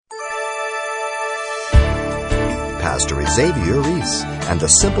Pastor Xavier Reese and the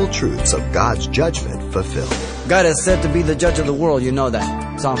simple truths of God's judgment fulfilled. God is said to be the judge of the world. You know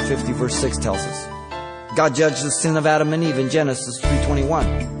that. Psalm 50 verse 6 tells us. God judged the sin of Adam and Eve in Genesis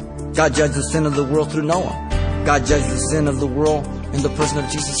 3:21. God judged the sin of the world through Noah. God judged the sin of the world in the person of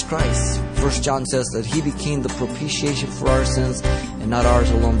Jesus Christ. 1 John says that He became the propitiation for our sins, and not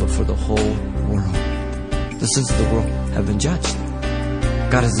ours alone, but for the whole world. The sins of the world have been judged.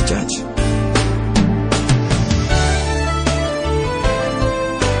 God is the judge.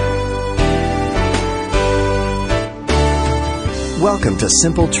 Welcome to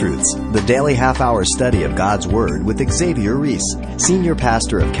Simple Truths, the daily half-hour study of God's Word with Xavier Reese, Senior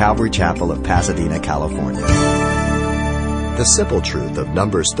Pastor of Calvary Chapel of Pasadena, California. The simple truth of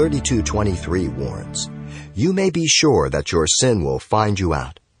Numbers 32:23 warns, "You may be sure that your sin will find you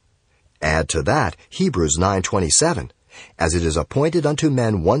out." Add to that Hebrews 9:27, "As it is appointed unto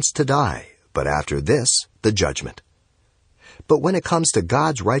men once to die, but after this, the judgment." But when it comes to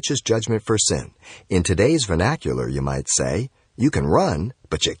God's righteous judgment for sin, in today's vernacular, you might say, you can run,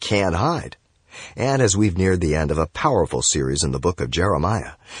 but you can't hide. And as we've neared the end of a powerful series in the book of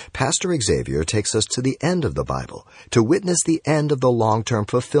Jeremiah, Pastor Xavier takes us to the end of the Bible to witness the end of the long-term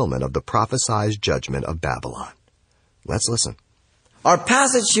fulfillment of the prophesied judgment of Babylon. Let's listen. Our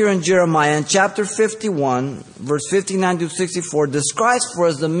passage here in Jeremiah in chapter 51, verse 59 to 64, describes for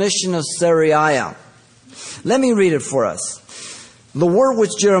us the mission of Seraiah. Let me read it for us. The word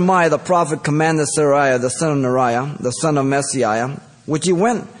which Jeremiah the prophet commanded Seraiah, the son of Neriah, the son of Messiah, which he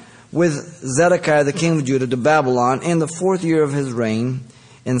went with Zedekiah the king of Judah to Babylon in the 4th year of his reign,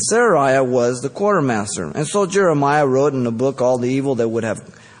 and Seraiah was the quartermaster. And so Jeremiah wrote in the book all the evil that would have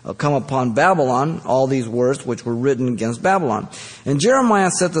come upon Babylon, all these words which were written against Babylon. And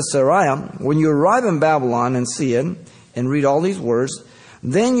Jeremiah said to Seraiah, "When you arrive in Babylon and see it, and read all these words,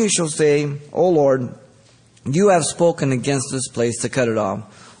 then you shall say, O Lord, you have spoken against this place to cut it off,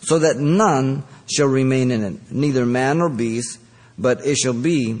 so that none shall remain in it, neither man nor beast, but it shall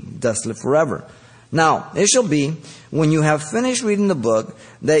be desolate forever. Now, it shall be, when you have finished reading the book,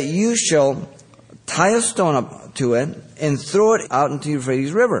 that you shall tie a stone up to it, and throw it out into the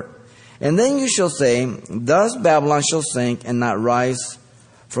Euphrates River. And then you shall say, thus Babylon shall sink and not rise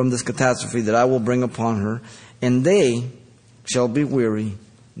from this catastrophe that I will bring upon her, and they shall be weary."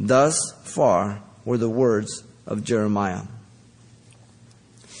 Thus far were the words of Jeremiah.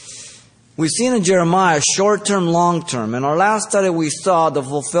 We've seen in Jeremiah short-term, long-term. In our last study, we saw the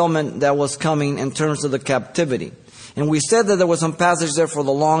fulfillment that was coming in terms of the captivity. And we said that there was some passage there for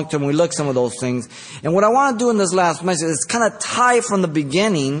the long-term. We looked at some of those things. And what I want to do in this last message is kind of tie from the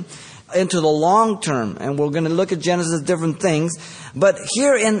beginning into the long-term. And we're going to look at Genesis, different things. But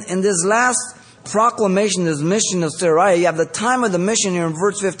here in this last proclamation, this mission of Seraiah, you have the time of the mission here in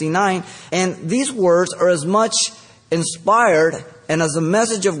verse 59, and these words are as much inspired and as a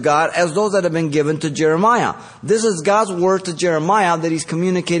message of God as those that have been given to Jeremiah. This is God's word to Jeremiah that He's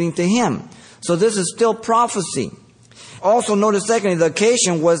communicating to him. So this is still prophecy. Also notice secondly, the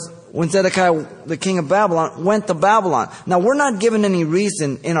occasion was when Zedekiah, the king of Babylon, went to Babylon. Now we're not given any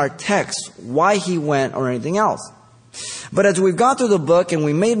reason in our text why he went or anything else. But as we've gone through the book, and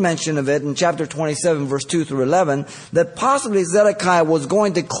we made mention of it in chapter 27, verse 2 through 11, that possibly Zedekiah was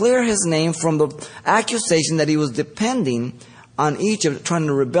going to clear his name from the accusation that he was depending on Egypt trying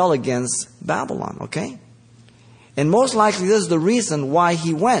to rebel against Babylon, okay? And most likely this is the reason why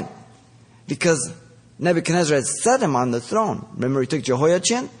he went. Because Nebuchadnezzar had set him on the throne. Remember, he took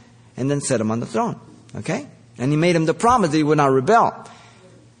Jehoiachin and then set him on the throne, okay? And he made him the promise that he would not rebel.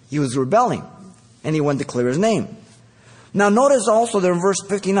 He was rebelling, and he wanted to clear his name. Now notice also there in verse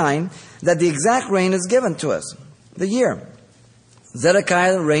 59 that the exact reign is given to us. The year.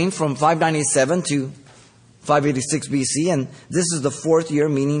 Zedekiah reigned from 597 to 586 BC, and this is the 4th year,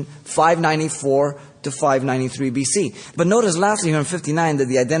 meaning 594 to 593 BC. But notice lastly here in 59 that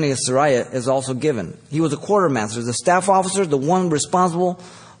the identity of Seraiah is also given. He was a quartermaster, the staff officer, the one responsible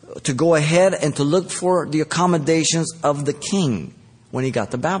to go ahead and to look for the accommodations of the king when he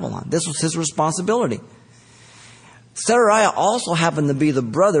got to Babylon. This was his responsibility. Seraiah also happened to be the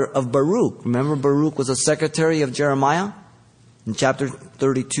brother of Baruch. Remember, Baruch was a secretary of Jeremiah? In chapter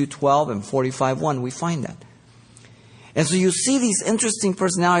 32:12 and 45:1, we find that. And so you see these interesting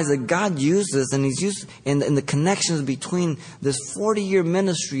personalities that God uses, and He's used in the connections between this 40-year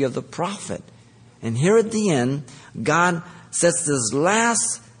ministry of the prophet. And here at the end, God sets this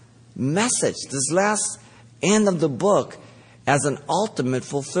last message, this last end of the book, as an ultimate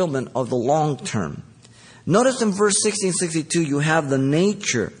fulfillment of the long term. Notice in verse 60 and 62, you have the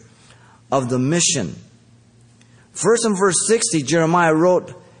nature of the mission. First in verse 60, Jeremiah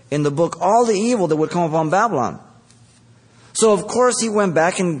wrote in the book all the evil that would come upon Babylon. So of course he went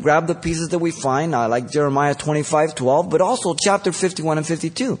back and grabbed the pieces that we find, like Jeremiah 25:12, but also chapter 51 and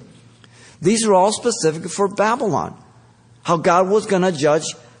 52. These are all specific for Babylon. How God was going to judge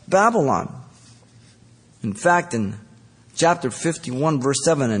Babylon. In fact, in chapter 51, verse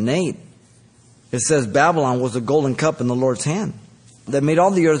 7 and 8, it says Babylon was a golden cup in the Lord's hand that made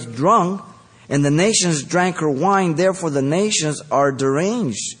all the earth drunk, and the nations drank her wine. Therefore the nations are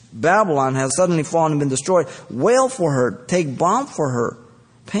deranged. Babylon has suddenly fallen and been destroyed. Wail for her. Take balm for her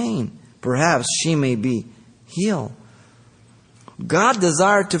pain. Perhaps she may be healed. God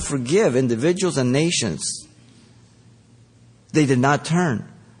desired to forgive individuals and nations. They did not turn.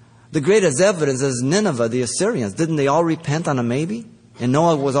 The greatest evidence is Nineveh, the Assyrians. Didn't they all repent on a maybe? And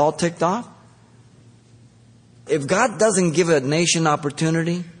Noah was all ticked off? If God doesn't give a nation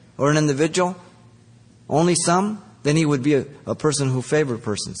opportunity or an individual, only some, then he would be a person who favored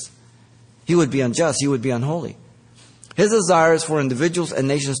persons. He would be unjust. He would be unholy. His desire is for individuals and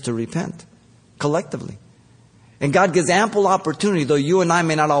nations to repent collectively. And God gives ample opportunity, though you and I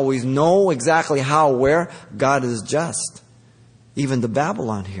may not always know exactly how or where. God is just. Even to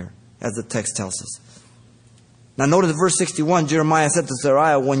Babylon here, as the text tells us. Now notice verse 61, Jeremiah said to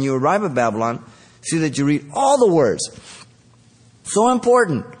Seraiah, when you arrive at Babylon, see that you read all the words. So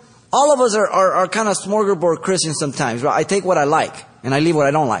important. All of us are kind of smorgasbord Christians sometimes. Right? I take what I like, and I leave what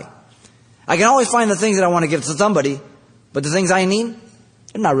I don't like. I can always find the things that I want to give to somebody, but the things I need,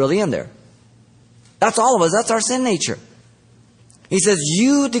 they're not really in there. That's all of us. That's our sin nature. He says,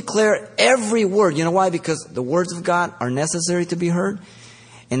 you declare every word. You know why? Because the words of God are necessary to be heard.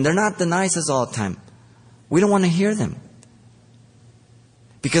 And they're not the nicest all the time. We don't want to hear them.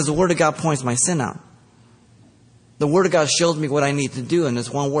 Because the Word of God points my sin out. The Word of God shows me what I need to do. And it's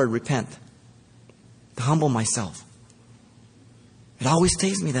one word, repent. To humble myself. It always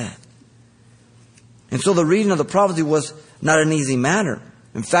takes me that. And so the reading of the prophecy was not an easy matter.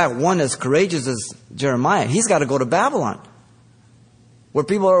 In fact, one as courageous as Jeremiah, he's got to go to Babylon, where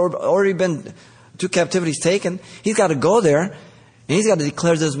people have already been to captivities taken. He's got to go there, and he's got to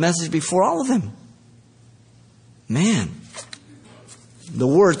declare this message before all of them. Man, the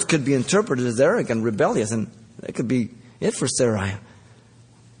words could be interpreted as arrogant, rebellious, and that could be it for Seraiah.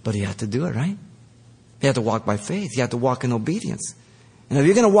 But he had to do it, right? He had to walk by faith. He had to walk in obedience. And if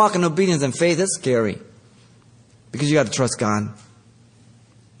you're going to walk in obedience and faith, it's scary. Because you got to trust God.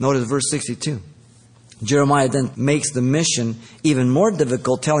 Notice verse 62. Jeremiah then makes the mission even more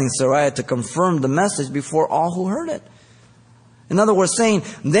difficult, telling Seraiah to confirm the message before all who heard it. In other words, saying,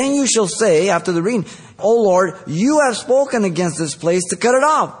 then you shall say, after the reading, O Lord, you have spoken against this place to cut it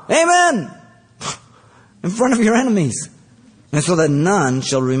off. Amen! In front of your enemies. And so that none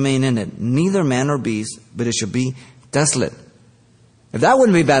shall remain in it, neither man nor beast, but it shall be desolate. If that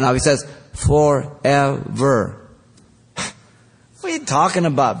wouldn't be bad enough, he says, forever. What are you talking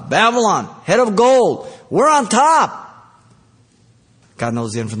about? Babylon, head of gold. We're on top. God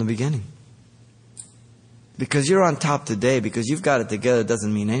knows the end from the beginning. Because you're on top today, because you've got it together,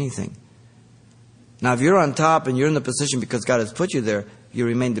 doesn't mean anything. Now, if you're on top and you're in the position because God has put you there, you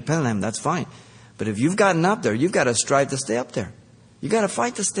remain dependent on Him, that's fine. But if you've gotten up there, you've got to strive to stay up there. You've got to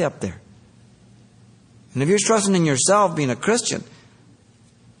fight to stay up there. And if you're trusting in yourself, being a Christian,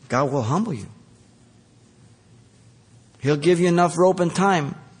 God will humble you. He'll give you enough rope and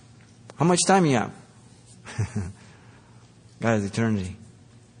time. How much time you have? God has eternity.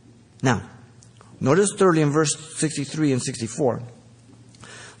 Now, notice thirdly in verse 63 and 64,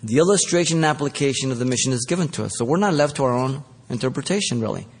 the illustration and application of the mission is given to us. So we're not left to our own interpretation,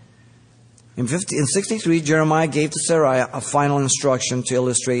 really. In 63, Jeremiah gave to Seraiah a final instruction to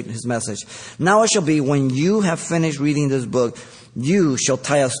illustrate his message. Now it shall be, when you have finished reading this book, you shall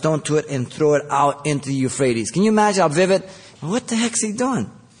tie a stone to it and throw it out into the Euphrates. Can you imagine how vivid? What the heck's he doing?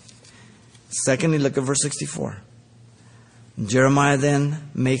 Secondly, look at verse 64. Jeremiah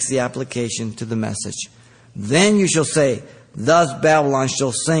then makes the application to the message. Then you shall say, thus Babylon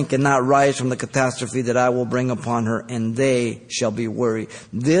shall sink and not rise from the catastrophe that I will bring upon her, and they shall be worried.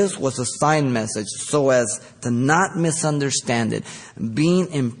 This was a sign message so as to not misunderstand it,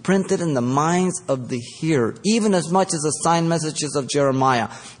 being imprinted in the minds of the hearer, even as much as the sign messages of Jeremiah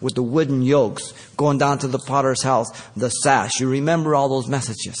with the wooden yokes going down to the potter's house, the sash. You remember all those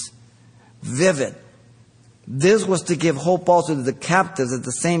messages. Vivid. This was to give hope also to the captives at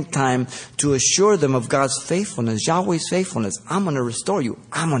the same time, to assure them of God's faithfulness, Yahweh's faithfulness. I'm going to restore you.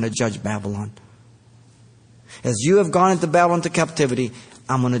 I'm going to judge Babylon. As you have gone into Babylon into captivity,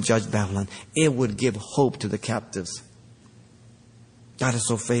 I'm going to judge Babylon. It would give hope to the captives. God is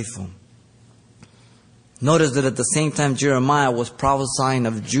so faithful. Notice that at the same time Jeremiah was prophesying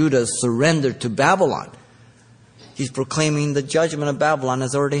of Judah's surrender to Babylon, he's proclaiming the judgment of Babylon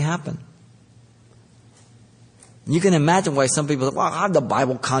has already happened. You can imagine why some people say, well, how the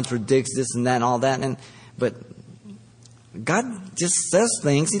Bible contradicts this and that and all that. But God just says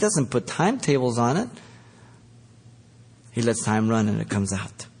things. He doesn't put timetables on it. He lets time run and it comes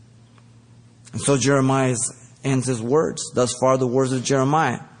out. And so Jeremiah ends his words. Thus far, the words of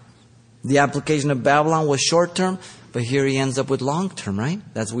Jeremiah. The application of Babylon was short term, but here he ends up with long term, right?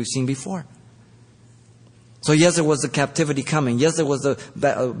 That's what we've seen before. So yes, there was the captivity coming. Yes, there was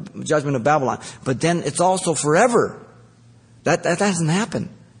the judgment of Babylon. But then it's also forever. That hasn't happened.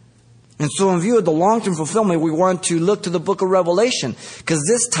 And so in view of the long-term fulfillment, we want to look to the book of Revelation, because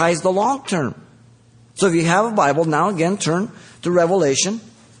this ties the long term. So if you have a Bible, now again, turn to Revelation,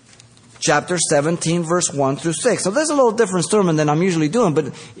 chapter 17, verse 1 through 6. So there's a little different sermon than I'm usually doing,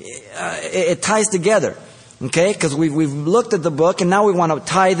 but it ties together. Okay, because we've looked at the book, and now we want to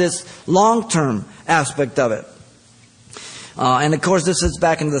tie this long-term aspect of it. And of course, this is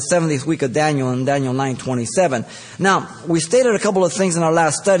back into the 70th week of Daniel, in Daniel 9:27. Now, we stated a couple of things in our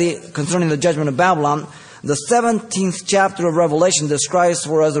last study concerning the judgment of Babylon. The 17th chapter of Revelation describes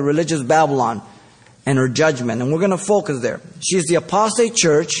for us the religious Babylon and her judgment, and we're going to focus there. She is the apostate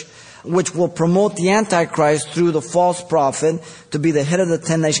church, which will promote the Antichrist through the false prophet to be the head of the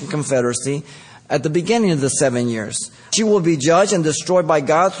 10-nation confederacy at the beginning of the 7 years. She will be judged and destroyed by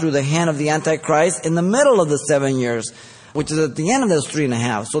God through the hand of the Antichrist in the middle of the 7 years, which is at the end of those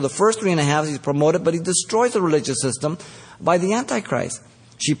 3.5. So the first 3.5 he's promoted, but he destroys the religious system by the Antichrist.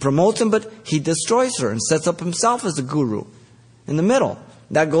 She promotes him, but he destroys her and sets up himself as the guru in the middle.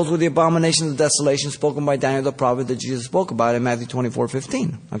 That goes with the abomination of desolation spoken by Daniel the prophet that Jesus spoke about in Matthew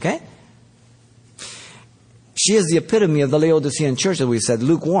 24:15. Okay? She is the epitome of the Laodicean church, as we said,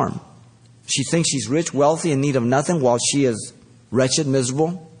 lukewarm. She thinks she's rich, wealthy, in need of nothing, while she is wretched,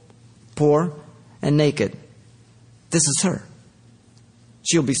 miserable, poor, and naked. This is her.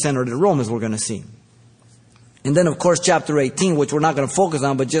 She'll be sent to Rome, as we're going to see. And then, of course, chapter 18, which we're not going to focus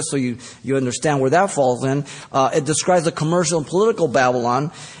on, but just so you understand where that falls in, it describes the commercial and political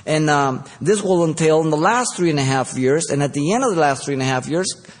Babylon. And this will entail in the last 3.5 years, and at the end of the last 3.5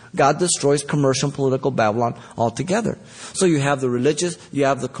 years, God destroys commercial and political Babylon altogether. So you have the religious, you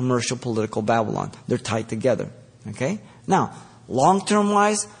have the commercial political Babylon. They're tied together. Okay? Now, long-term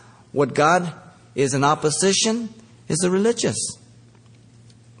wise, what God is in opposition is the religious.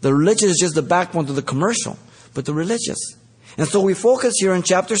 The religious is just the backbone to the commercial, but the religious. And so we focus here in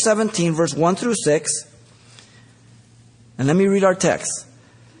chapter 17, verse 1 through 6. And let me read our text.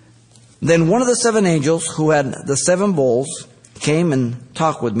 Then one of the 7 angels who had the 7 bowls came and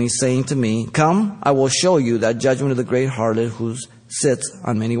talked with me, saying to me, "Come, I will show you that judgment of the great harlot who sits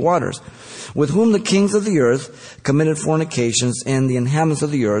on many waters, with whom the kings of the earth committed fornications, and the inhabitants of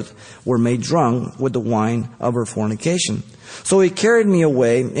the earth were made drunk with the wine of her fornication." So he carried me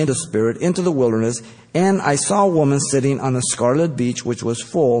away in the spirit into the wilderness, and I saw a woman sitting on a scarlet beach, which was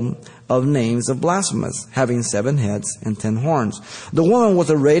full of names of blasphemous, having 7 heads and 10 horns. The woman was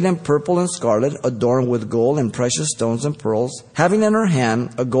arrayed in purple and scarlet, adorned with gold and precious stones and pearls, having in her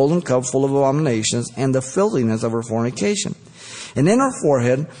hand a golden cup full of abominations and the filthiness of her fornication. And in her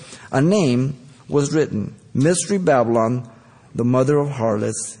forehead a name was written, Mystery Babylon, the mother of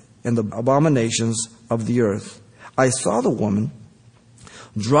harlots and the abominations of the earth. I saw the woman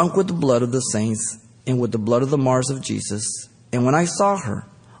drunk with the blood of the saints and with the blood of the martyrs of Jesus. And when I saw her,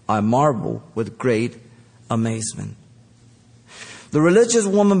 I marveled with great amazement. The religious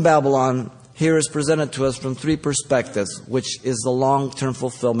woman Babylon here is presented to us from 3 perspectives, which is the long-term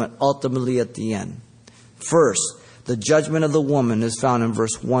fulfillment ultimately at the end. First, the judgment of the woman is found in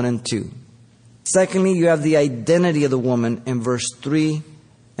verse 1 and 2. Secondly, you have the identity of the woman in verse 3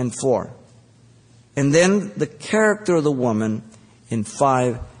 and 4. And then the character of the woman in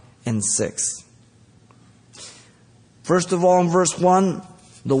 5 and 6. First of all, in verse 1,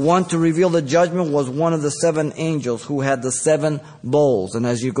 the one to reveal the judgment was one of the 7 angels who had the 7 bowls. And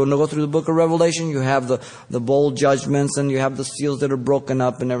as you're going to go through the book of Revelation, you have the bowl judgments and you have the seals that are broken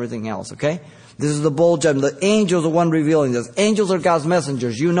up and everything else, okay? This is the bowl judgment. The angels are the one revealing this. Angels are God's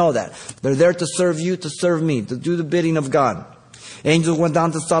messengers. You know that. They're there to serve you, to serve me, to do the bidding of God. Angels went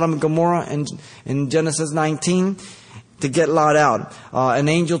down to Sodom and Gomorrah in Genesis 19 to get Lot out. An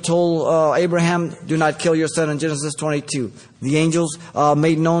angel told Abraham, do not kill your son in Genesis 22. The angels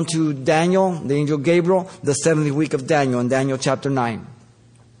made known to Daniel, the angel Gabriel, the 70th week of Daniel in Daniel chapter 9.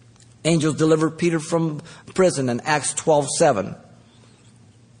 Angels delivered Peter from prison in Acts 12:7.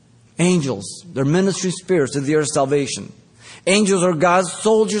 Angels, they're ministry spirits of the earth's salvation. Angels are God's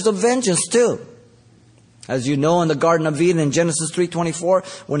soldiers of vengeance too. As you know, in the Garden of Eden in Genesis 3:24,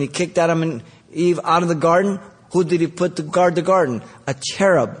 when he kicked Adam and Eve out of the garden, Who did he put to guard the garden? A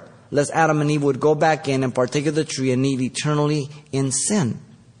cherub, lest Adam and Eve would go back in and partake of the tree and live eternally in sin.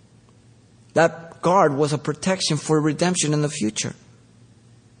 That guard was a protection for redemption in the future.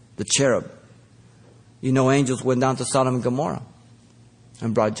 The cherub. You know, angels went down to Sodom and Gomorrah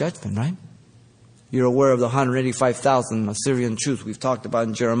and brought judgment, right? You're aware of the 185,000 Assyrian troops we've talked about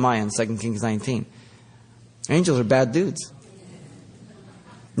in Jeremiah and 2 Kings 19. Angels are bad dudes.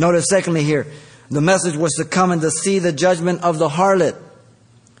 Notice secondly here, the message was to come and to see the judgment of the harlot.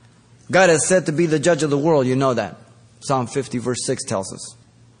 God is said to be the judge of the world. You know that. Psalm 50 verse 6 tells us.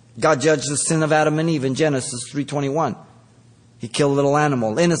 God judged the sin of Adam and Eve in Genesis 3:21. He killed a little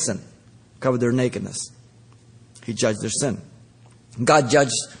animal, innocent, covered their nakedness. He judged their sin. God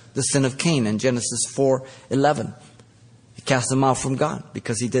judged the sin of Cain in Genesis 4:11. He cast him out from God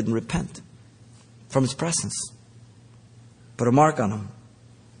because he didn't repent from his presence. Put a mark on him.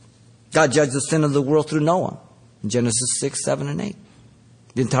 God judged the sin of the world through Noah in Genesis 6, 7, and 8.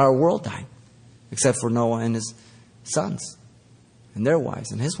 The entire world died except for Noah and his sons and their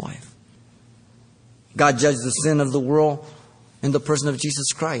wives and his wife. God judged the sin of the world in the person of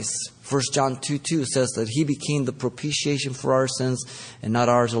Jesus Christ. 1 John 2:2 says that he became the propitiation for our sins, and not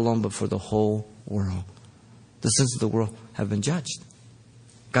ours alone, but for the whole world. The sins of the world have been judged.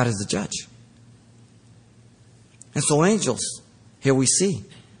 God is the judge. And so angels, here we see,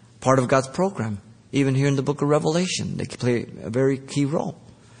 part of God's program. Even here in the book of Revelation, they play a very key role.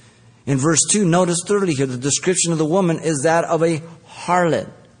 In verse 2, notice thirdly here, the description of the woman is that of a harlot.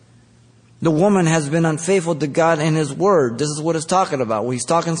 The woman has been unfaithful to God and His Word. This is what it's talking about. Well, he's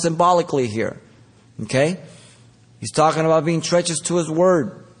talking symbolically here. Okay? He's talking about being treacherous to His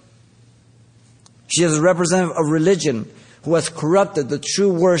Word. She is a representative of religion who has corrupted the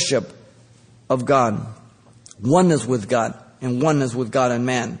true worship of God. Oneness with God and oneness with God and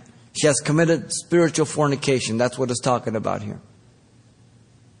man. She has committed spiritual fornication. That's what it's talking about here.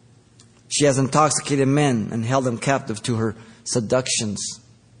 She has intoxicated men and held them captive to her seductions.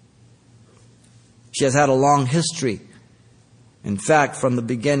 She has had a long history. In fact, from the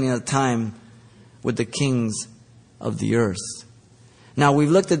beginning of time with the kings of the earth. Now,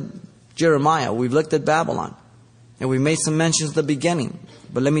 we've looked at Jeremiah. We've looked at Babylon. And we made some mentions at the beginning.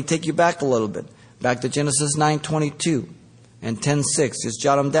 But let me take you back a little bit. Back to Genesis 9:22 and 10:6. Just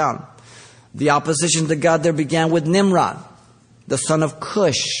jot them down. The opposition to God there began with Nimrod, the son of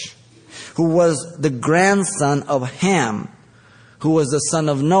Cush, who was the grandson of Ham, who was the son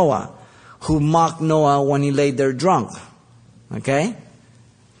of Noah, who mocked Noah when he laid there drunk. Okay?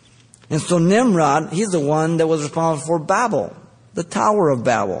 And so Nimrod, he's the one that was responsible for Babel, the Tower of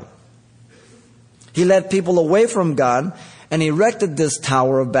Babel. He led people away from God and erected this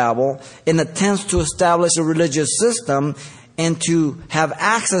Tower of Babel in attempts to establish a religious system and to have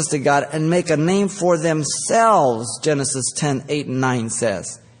access to God and make a name for themselves, Genesis 10:8 and 9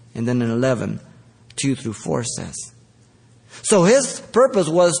 says. And then in 11:2-4 says. So his purpose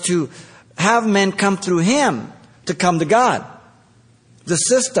was to have men come through him to come to God. The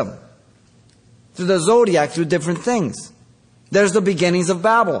system. Through the zodiac, through different things. There's the beginnings of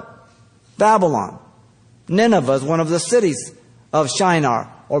Babylon. Nineveh is one of the cities of Shinar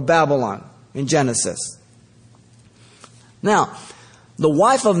or Babylon in Genesis. Now, the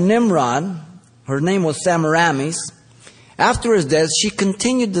wife of Nimrod, her name was Semiramis. After his death, she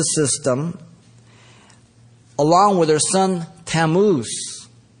continued the system along with her son Tammuz.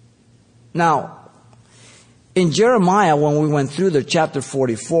 Now, in Jeremiah, when we went through the chapter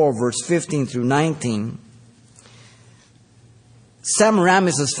 44, verse 15 through 19,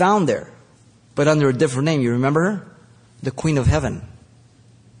 Semiramis is found there, but under a different name. You remember her? The Queen of Heaven.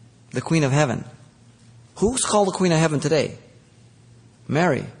 The Queen of Heaven. Who's called the Queen of Heaven today?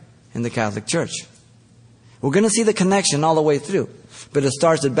 Mary in the Catholic Church. We're going to see the connection all the way through. But it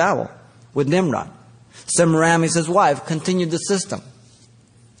starts at Babel with Nimrod. Semiramis, his wife, continued the system.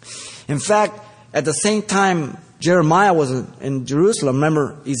 In fact, at the same time Jeremiah was in Jerusalem,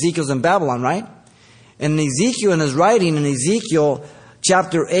 remember Ezekiel's in Babylon, right? And Ezekiel, in his writing in Ezekiel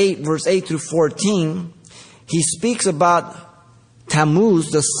chapter 8, verse 8 through 14, he speaks about Tammuz,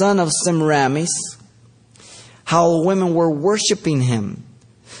 the son of Semiramis, how women were worshiping him.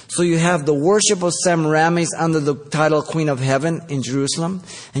 So you have the worship of Semiramis under the title Queen of Heaven in Jerusalem,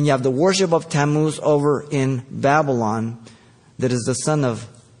 and you have the worship of Tammuz over in Babylon, that is the son of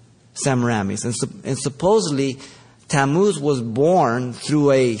Semiramis. And supposedly Tammuz was born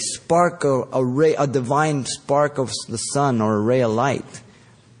through a spark of a divine spark of the sun, or a ray of light,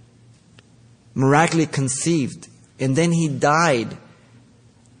 miraculously conceived, and then he died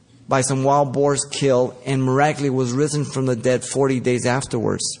by some wild boars killed, and miraculously was risen from the dead 40 days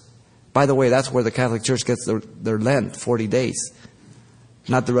afterwards. By the way, that's where the Catholic Church gets their Lent, 40 days.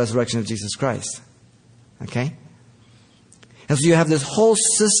 Not the resurrection of Jesus Christ. Okay? And so you have this whole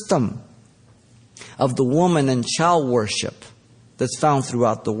system of the woman and child worship that's found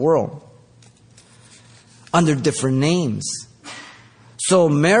throughout the world under different names. So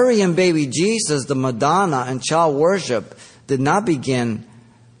Mary and baby Jesus, the Madonna and child worship, did not begin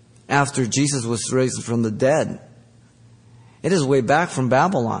after Jesus was raised from the dead. It is way back from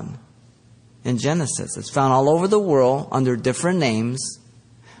Babylon in Genesis. It's found all over the world under different names,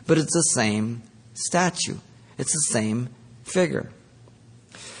 but it's the same statue. It's the same figure.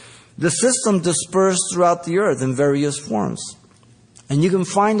 The system dispersed throughout the earth in various forms. And you can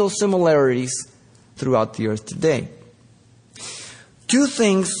find those similarities throughout the earth today. Two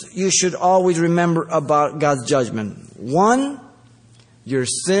things you should always remember about God's judgment. One, your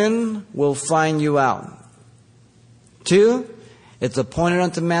sin will find you out. Two, it's appointed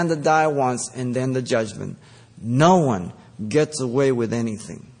unto man to die once and then the judgment. No one gets away with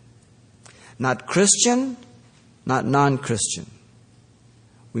anything. Not Christian, not non-Christian.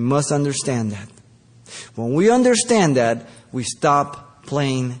 We must understand that. When we understand that, we stop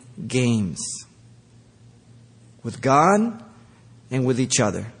playing games with God and with each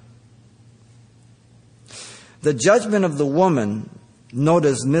other. The judgment of the woman,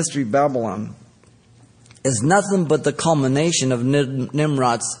 notice Mystery Babylon, is nothing but the culmination of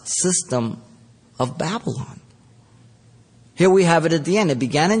Nimrod's system of Babylon. Here we have it at the end. It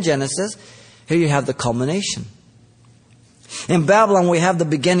began in Genesis. Here you have the culmination. In Babylon, we have the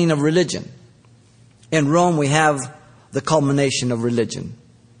beginning of religion. In Rome, we have the culmination of religion.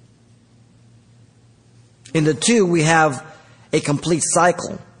 In the two, we have a complete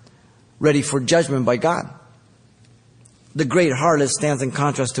cycle ready for judgment by God. The great harlot stands in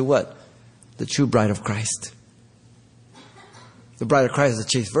contrast to what? The true bride of Christ. The bride of Christ is a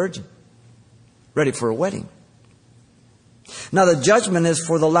chaste virgin, ready for a wedding. Now the judgment is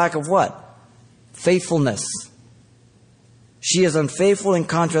for the lack of what? Faithfulness. She is unfaithful in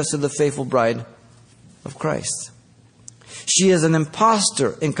contrast to the faithful bride of Christ. She is an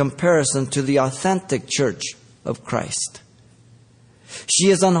impostor in comparison to the authentic church of Christ. She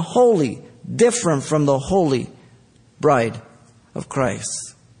is unholy, different from the holy bride of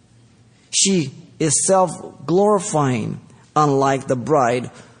Christ. She is self-glorifying, unlike the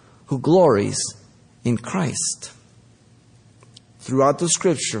bride who glories in Christ. Throughout the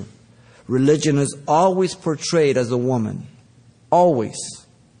Scripture, religion is always portrayed as a woman. Always.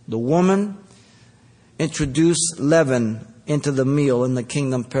 The woman introduced leaven into the meal in the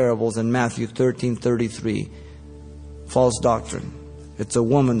kingdom parables in Matthew 13:33. False doctrine. It's a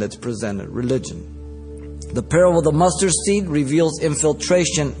woman that's presented. Religion. The parable of the mustard seed reveals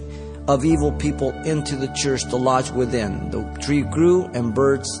infiltration of evil people into the church to lodge within. The tree grew and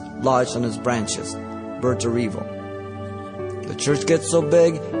birds lodged on its branches. Birds are evil. The church gets so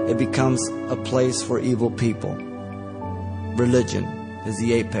big, it becomes a place for evil people. Religion is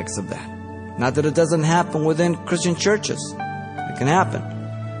the apex of that. Not that it doesn't happen within Christian churches. It can happen.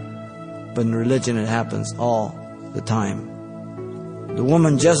 But in religion, it happens all the time. The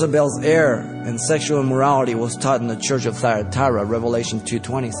woman Jezebel's error and sexual immorality was taught in the church of Thyatira, Revelation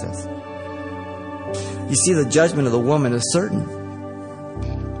 2:20 says. You see, the judgment of the woman is certain.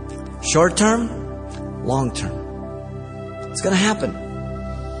 Short term, long term. It's going to happen.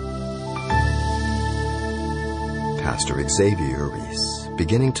 Pastor Xavier Reese,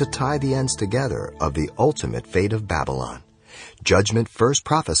 beginning to tie the ends together of the ultimate fate of Babylon. Judgment first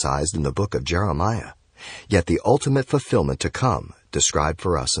prophesied in the book of Jeremiah, yet the ultimate fulfillment to come described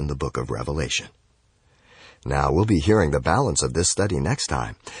for us in the book of Revelation. Now, we'll be hearing the balance of this study next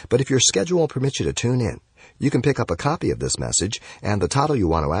time, but if your schedule permits you to tune in, you can pick up a copy of this message, and the title you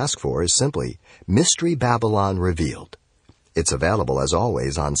want to ask for is simply Mystery Babylon Revealed. It's available, as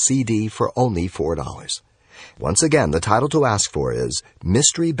always, on CD for only $4. Once again, the title to ask for is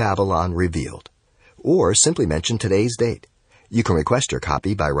Mystery Babylon Revealed, or simply mention today's date. You can request your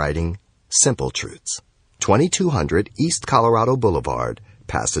copy by writing Simple Truths, 2200 East Colorado Boulevard,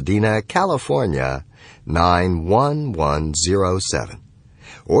 Pasadena, California, 91107.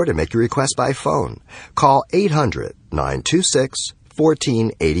 Or to make your request by phone, call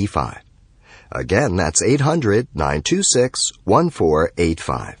 800-926-1485. Again, that's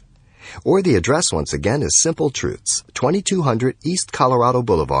 800-926-1485. Or the address once again is Simple Truths, 2200 East Colorado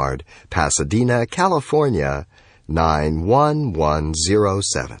Boulevard, Pasadena, California,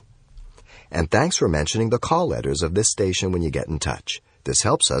 91107. And thanks for mentioning the call letters of this station when you get in touch. This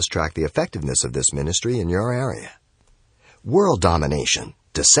helps us track the effectiveness of this ministry in your area. World domination,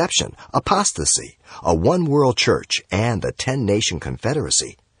 deception, apostasy, a one-world church, and the 10-nation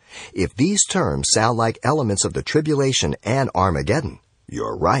confederacy. If these terms sound like elements of the tribulation and Armageddon,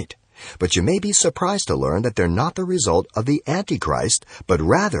 you're right. But you may be surprised to learn that they're not the result of the Antichrist, but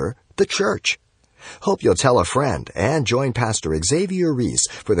rather the church. Hope you'll tell a friend and join Pastor Xavier Reese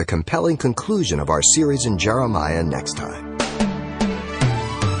for the compelling conclusion of our series in Jeremiah next time.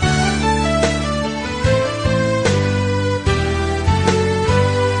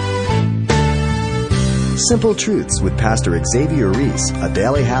 Simple Truths with Pastor Xavier Reese, a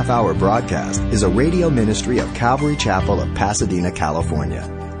daily half-hour broadcast, is a radio ministry of Calvary Chapel of Pasadena, California.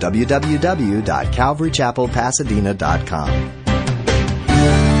 www.calvarychapelpasadena.com